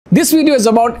This video is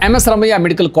about MS Ramaiah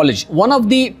Medical College, one of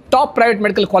the top private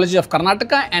medical colleges of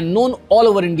Karnataka and known all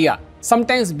over India,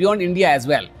 sometimes beyond India as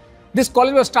well. This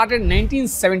college was started in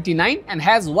 1979 and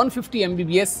has 150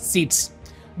 MBBS seats.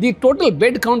 The total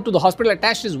bed count to the hospital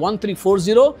attached is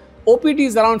 1340, OPD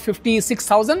is around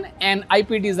 56,000 and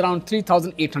IPD is around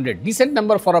 3,800. Decent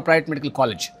number for a private medical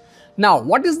college. Now,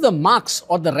 what is the marks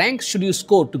or the rank should you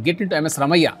score to get into MS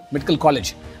Ramaiah Medical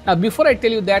College? Now, before I tell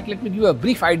you that, let me give you a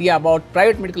brief idea about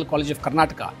Private Medical College of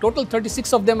Karnataka. Total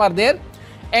 36 of them are there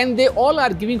and they all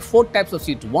are giving 4 types of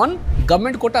seats. One,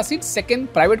 government quota seat,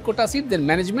 second, private quota seat, then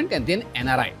management and then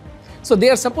NRI. So, they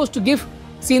are supposed to give,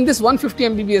 see in this 150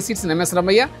 MBBS seats in MS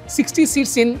Ramaiah, 60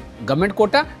 seats in government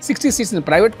quota, 60 seats in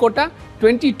private quota,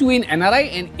 22 in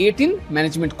NRI and 8 in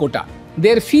management quota.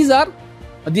 Their fees are,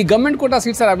 the government quota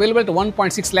seats are available at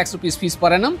 1.6 lakhs rupees fees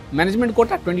per annum, management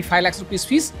quota 25 lakhs rupees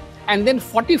fees and then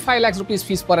 45 lakhs rupees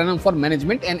fees per annum for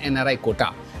management and NRI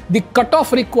quota. The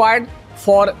cutoff required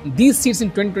for these seats in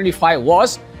 2025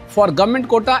 was for government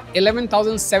quota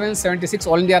 11,776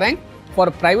 all India rank, for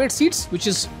private seats which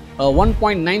is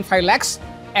 1.95 lakhs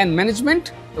and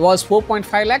management was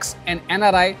 4.5 lakhs and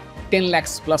NRI 10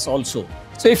 lakhs plus also.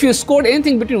 So if you scored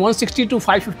anything between 160 to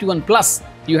 551 plus,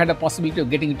 you had a possibility of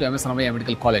getting into MS Ramaiah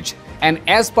Medical College. And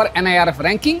as per NIRF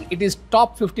ranking, it is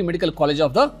top 50 medical college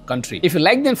of the country. If you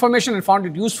like the information and found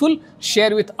it useful,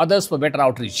 share with others for better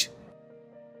outreach.